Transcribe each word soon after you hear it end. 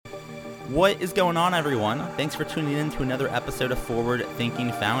What is going on, everyone? Thanks for tuning in to another episode of Forward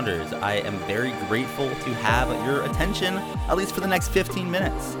Thinking Founders. I am very grateful to have your attention, at least for the next 15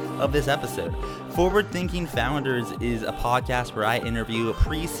 minutes of this episode. Forward Thinking Founders is a podcast where I interview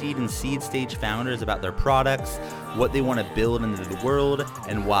pre-seed and seed stage founders about their products, what they want to build into the world,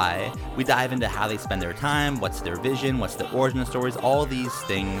 and why. We dive into how they spend their time, what's their vision, what's their origin stories, all these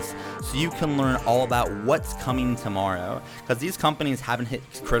things, so you can learn all about what's coming tomorrow. Because these companies haven't hit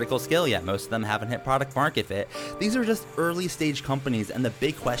critical scale yet. Most of them haven't hit product market fit. These are just early stage companies, and the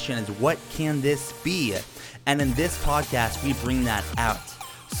big question is, what can this be? And in this podcast, we bring that out.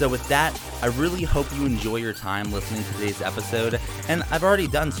 So with that, I really hope you enjoy your time listening to today's episode. And I've already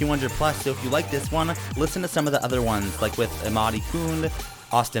done 200 plus, so if you like this one, listen to some of the other ones, like with Imadi Kund,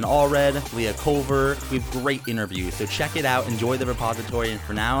 Austin Allred, Leah Culver. We have great interviews, so check it out, enjoy the repository, and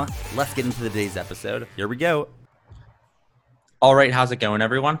for now, let's get into today's episode. Here we go. All right, how's it going,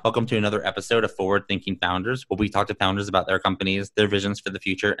 everyone? Welcome to another episode of Forward Thinking Founders, where we talk to founders about their companies, their visions for the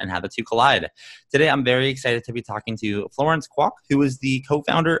future, and how the two collide. Today, I'm very excited to be talking to Florence Kwok, who is the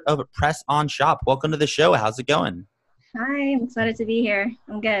co-founder of Press On Shop. Welcome to the show. How's it going? Hi, I'm excited to be here.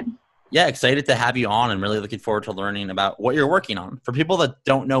 I'm good. Yeah, excited to have you on and really looking forward to learning about what you're working on. For people that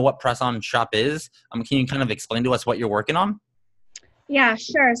don't know what Press On Shop is, can you kind of explain to us what you're working on? Yeah,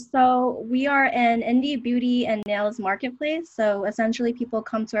 sure. So we are an indie beauty and nails marketplace. So essentially people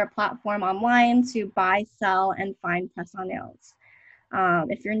come to our platform online to buy, sell, and find press-on nails.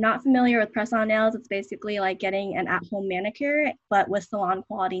 If you're not familiar with press-on nails, it's basically like getting an at-home manicure, but with salon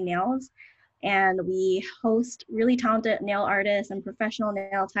quality nails. And we host really talented nail artists and professional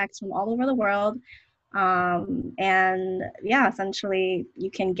nail techs from all over the world. And yeah, essentially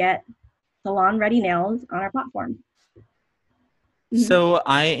you can get salon-ready nails on our platform. So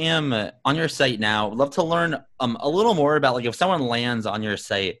I am on your site now. Would love to learn a little more about, like, if someone lands on your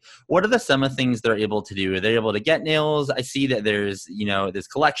site, what are some of the things they're able to do? Are they able to get nails? I see that there's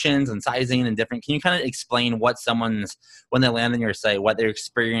collections and sizing and different. Can you kind of explain what when they land on your site, what their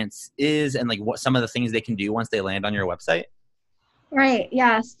experience is, and like what some of the things they can do once they land on your website? Right.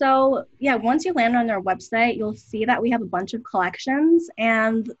 Yeah. So once you land on our website, you'll see that we have a bunch of collections,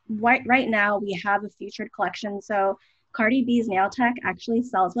 and right now we have a featured collection. So Cardi B's nail tech actually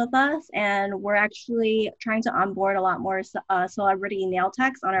sells with us, and we're actually trying to onboard a lot more celebrity nail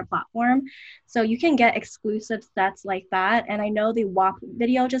techs on our platform. So you can get exclusive sets like that. And I know the WAP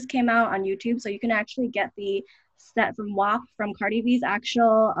video just came out on YouTube, so you can actually get the set from WAP from Cardi B's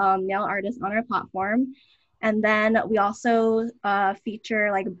actual nail artist on our platform. And then we also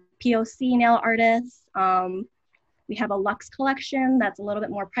feature like POC nail artists. We have a luxe collection that's a little bit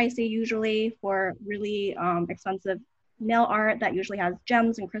more pricey usually for really expensive nail art that usually has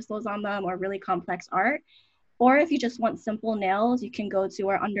gems and crystals on them or really complex art. Or if you just want simple nails, you can go to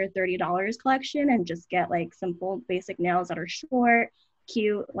our under $30 collection and just get like simple basic nails that are short,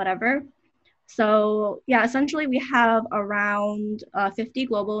 cute, whatever. So yeah, essentially we have around 50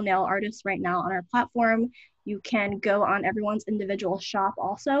 global nail artists right now on our platform. You can go on everyone's individual shop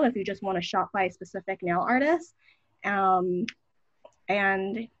also if you just want to shop by a specific nail artist. And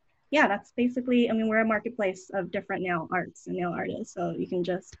yeah, that's basically, we're a marketplace of different nail arts and nail artists. So you can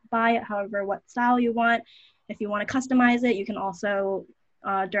just buy it however, what style you want. If you want to customize it, you can also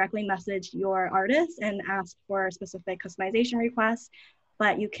directly message your artist and ask for specific customization requests.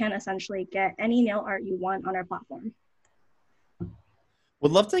 But you can essentially get any nail art you want on our platform.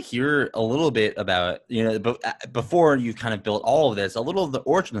 Would love to hear a little bit about, before you kind of built all of this, a little of the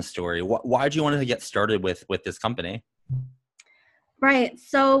origin story. Why did you want to get started with this company? Right.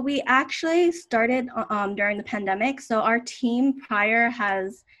 So we actually started during the pandemic. So our team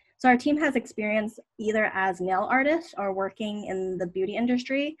has experience either as nail artists or working in the beauty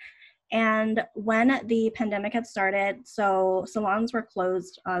industry. And when the pandemic had started, so salons were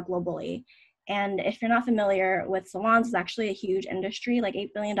closed globally. And if you're not familiar with salons, it's actually a huge industry, like $8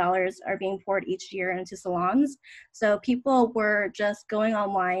 billion are being poured each year into salons. So people were just going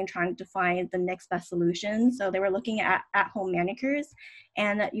online trying to find the next best solution. So they were looking at home manicures,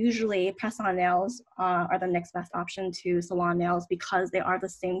 and usually press-on nails are the next best option to salon nails because they are the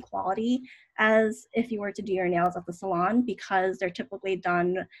same quality as if you were to do your nails at the salon, because they're typically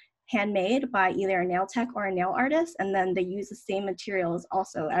done handmade by either a nail tech or a nail artist, and then they use the same materials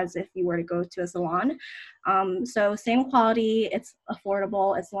also as if you were to go to a salon. So same quality, it's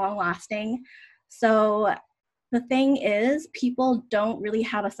affordable, it's long lasting. So the thing is, people don't really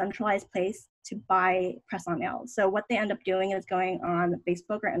have a centralized place to buy press-on nails. So what they end up doing is going on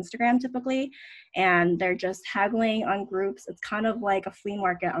Facebook or Instagram typically, and they're just haggling on groups. It's kind of like a flea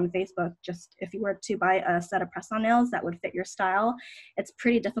market on Facebook. Just if you were to buy a set of press-on nails that would fit your style, it's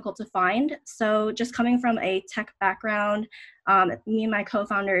pretty difficult to find. So just coming from a tech background, me and my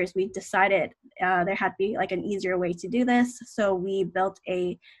co-founders, we decided there had to be like an easier way to do this. So we built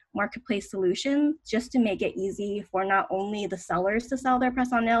a marketplace solution just to make it easy for not only the sellers to sell their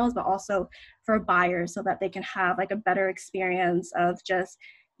press-on nails, but also for buyers so that they can have like a better experience of just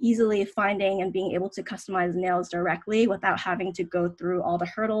easily finding and being able to customize nails directly without having to go through all the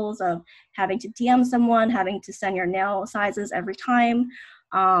hurdles of having to DM someone, having to send your nail sizes every time,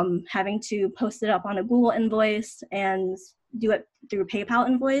 having to post it up on a Google invoice and do it through PayPal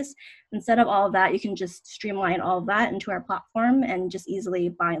invoice. Instead of all of that, you can just streamline all of that into our platform and just easily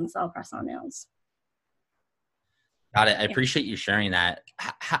buy and sell press-on nails. Got it. I appreciate you sharing that.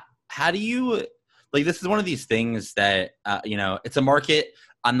 How do you, like, this is one of these things that, it's a market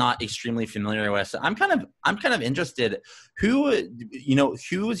I'm not extremely familiar with. So I'm kind of interested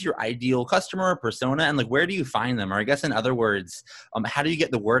who's your ideal customer persona, and like, where do you find them? Or I guess in other words, how do you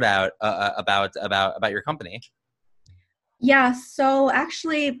get the word out about your company? Yeah, so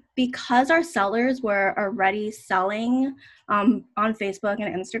actually, because our sellers were already selling on Facebook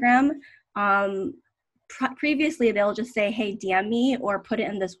and Instagram, previously they'll just say, hey, DM me, or put it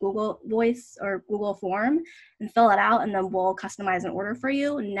in this Google Voice or Google form and fill it out, and then we'll customize an order for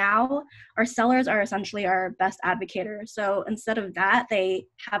you. Now, our sellers are essentially our best advocators. So instead of that, they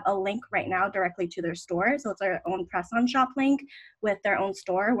have a link right now directly to their store. So it's their own press-on shop link with their own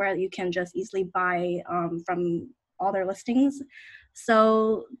store where you can just easily buy from all their listings.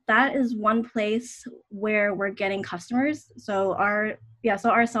 So that is one place where we're getting customers. So our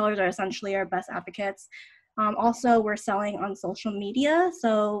sellers are essentially our best advocates. Also, we're selling on social media.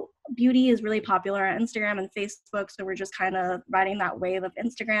 So beauty is really popular on Instagram and Facebook. So we're just kind of riding that wave of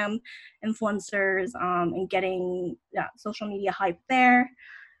Instagram influencers and getting social media hype there.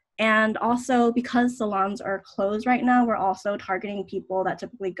 And also, because salons are closed right now, we're also targeting people that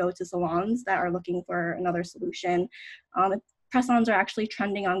typically go to salons that are looking for another solution. Press-ons are actually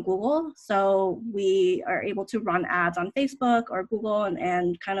trending on Google, so we are able to run ads on Facebook or Google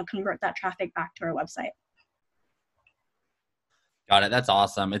and kind of convert that traffic back to our website. Got it. That's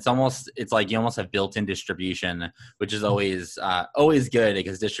awesome. It's like you almost have built-in distribution, which is always good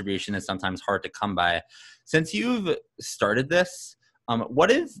because distribution is sometimes hard to come by. Since you've started this, what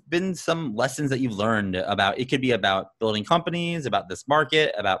have been some lessons that you've learned about, it could be about building companies, about this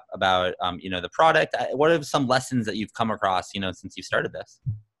market, about the product. What are some lessons that you've come across, since you started this?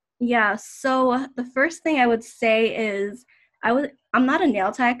 Yeah. So the first thing I would say is I'm not a nail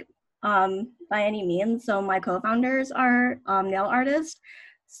tech by any means. So my co-founders are nail artists.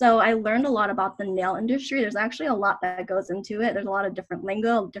 So I learned a lot about the nail industry. There's actually a lot that goes into it. There's a lot of different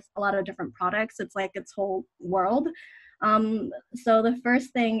lingo, a lot of different products. It's like its whole world. So the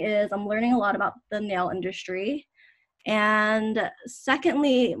first thing is I'm learning a lot about the nail industry. And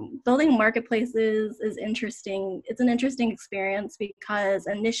secondly, building marketplaces is interesting. It's an interesting experience because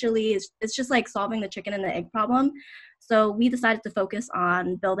initially it's just like solving the chicken and the egg problem. So we decided to focus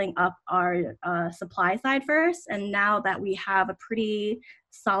on building up our supply side first. And now that we have a pretty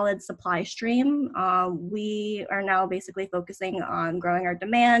solid supply stream, we are now basically focusing on growing our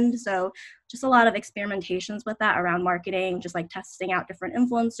demand. So just a lot of experimentations with that around marketing, just like testing out different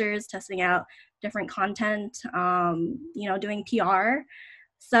influencers, testing out different content, doing PR.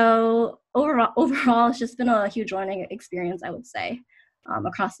 So overall, it's just been a huge learning experience, I would say,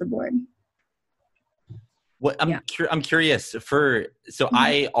 across the board. What I'm curious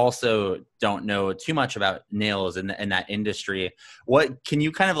I also don't know too much about nails in that industry. What can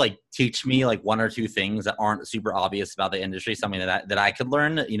you kind of like teach me like one or two things that aren't super obvious about the industry, something that I could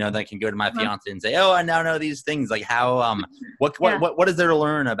learn, that I can go to my fiance and say, oh, I now know these things. Like how, what is there to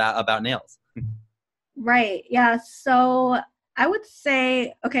learn about nails? Right. Yeah. So I would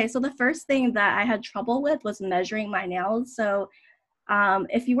say, okay, so the first thing that I had trouble with was measuring my nails. So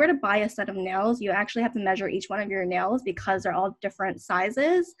if you were to buy a set of nails, you actually have to measure each one of your nails because they're all different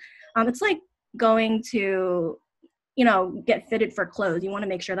sizes. It's like going to, get fitted for clothes. You want to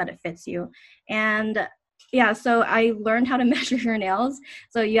make sure that it fits you. And yeah, so I learned how to measure your nails.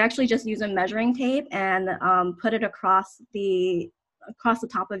 So you actually just use a measuring tape and put it across the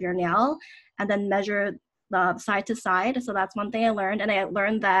top of your nail and then measure the side to side. So that's one thing I learned. And I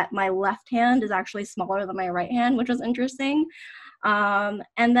learned that my left hand is actually smaller than my right hand, which was interesting. And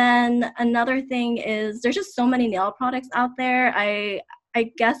then another thing is there's just so many nail products out there. I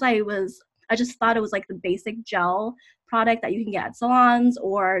guess I I just thought it was like the basic gel product that you can get at salons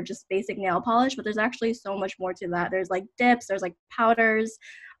or just basic nail polish, but there's actually so much more to that. There's like dips, there's like powders.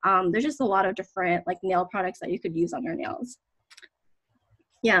 There's just a lot of different like nail products that you could use on your nails.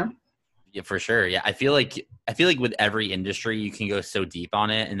 Yeah. Yeah, for sure. Yeah. I feel like with every industry you can go so deep on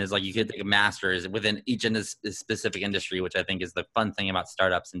it. And there's like, you could take a master's within each in this specific industry, which I think is the fun thing about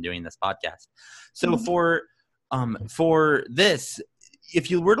startups and doing this podcast. So for this, if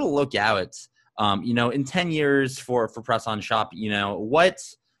you were to look out, in 10 years for Press On Shop, what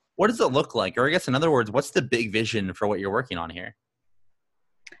does it look like? Or I guess in other words, what's the big vision for what you're working on here?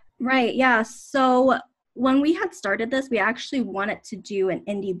 Right. Yeah. So when we had started this, we actually wanted to do an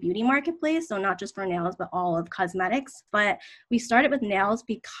indie beauty marketplace. So not just for nails, but all of cosmetics. But we started with nails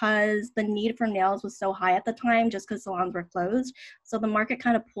because the need for nails was so high at the time, just because salons were closed. So the market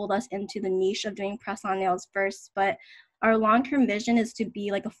kind of pulled us into the niche of doing press-on nails first. But our long-term vision is to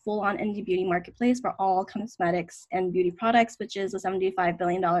be like a full-on indie beauty marketplace for all cosmetics and beauty products, which is a $75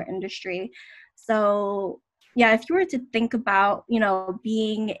 billion industry. So yeah, if you were to think about,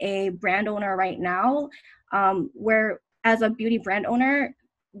 being a brand owner right now, where as a beauty brand owner,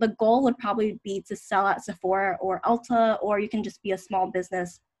 the goal would probably be to sell at Sephora or Ulta, or you can just be a small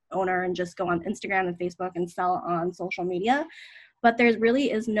business owner and just go on Instagram and Facebook and sell on social media. But there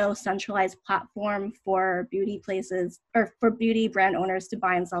really is no centralized platform for beauty places or for beauty brand owners to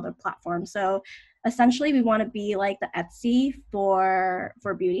buy and sell their platform. So essentially, we want to be like the Etsy for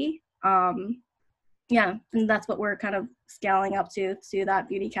beauty. Yeah, and that's what we're kind of scaling up to that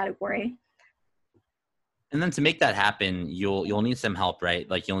beauty category. And then to make that happen, you'll need some help, right?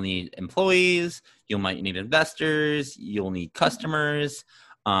 Like you'll need employees, you might need investors, you'll need customers,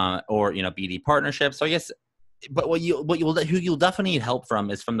 or BD partnerships. So I guess, but who you'll definitely need help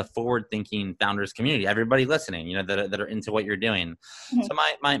from is from the forward-thinking founders community. Everybody listening, that are into what you're doing. Mm-hmm. So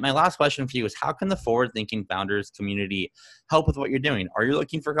my last question for you is, how can the forward-thinking founders community help with what you're doing? Are you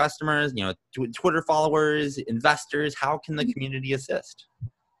looking for customers, Twitter followers, investors? How can the community assist?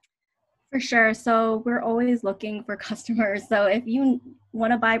 For sure. So we're always looking for customers. So if you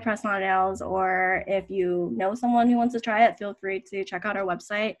want to buy press-on nails, or if you know someone who wants to try it, feel free to check out our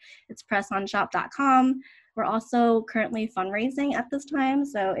website. It's pressonshop.com. We're also currently fundraising at this time.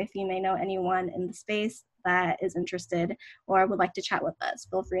 So if you may know anyone in the space that is interested or would like to chat with us,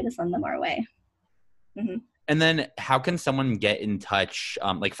 feel free to send them our way. Mm-hmm. And then how can someone get in touch?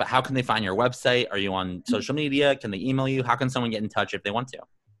 How can they find your website? Are you on social media? Can they email you? How can someone get in touch if they want to?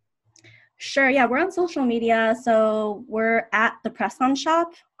 Sure. Yeah, we're on social media. So we're at the Press On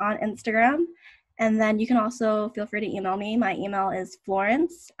Shop on Instagram. And then you can also feel free to email me. My email is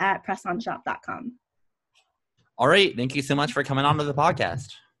florence@pressonshop.com. All right. Thank you so much for coming on to the podcast.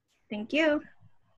 Thank you.